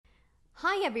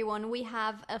Hi everyone, we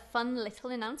have a fun little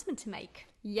announcement to make.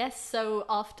 Yes, so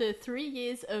after 3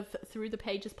 years of Through the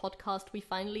Pages podcast, we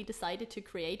finally decided to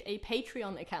create a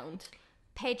Patreon account.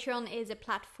 Patreon is a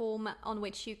platform on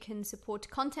which you can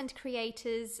support content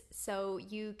creators, so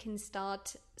you can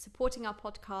start supporting our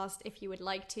podcast if you would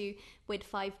like to with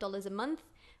 $5 a month,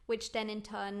 which then in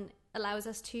turn allows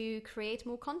us to create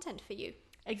more content for you.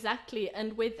 Exactly,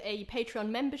 and with a Patreon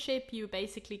membership, you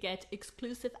basically get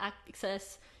exclusive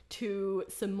access to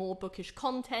some more bookish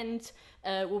content.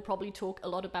 We'll probably talk a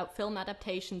lot about film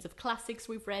adaptations of classics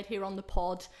we've read here on the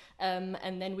pod,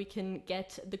 and then we can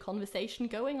get the conversation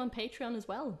going on Patreon as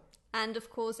well. And of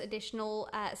course, additional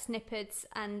snippets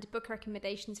and book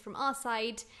recommendations from our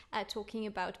side, talking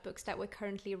about books that we're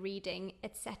currently reading,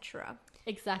 etc.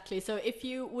 Exactly. So if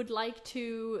you would like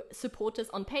to support us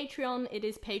on Patreon, it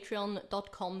is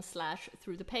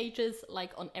patreon.com/throughthepages,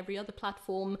 like on every other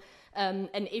platform. And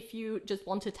if you just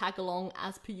want to tag along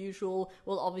as per usual,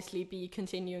 we'll obviously be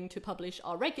continuing to publish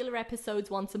our regular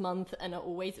episodes once a month and are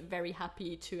always very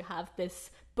happy to have this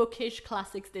bookish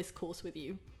classics discourse with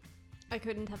you. I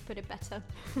couldn't have put it better.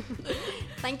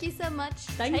 Thank you so much.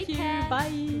 Thank Take you. care.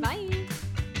 Bye. Bye.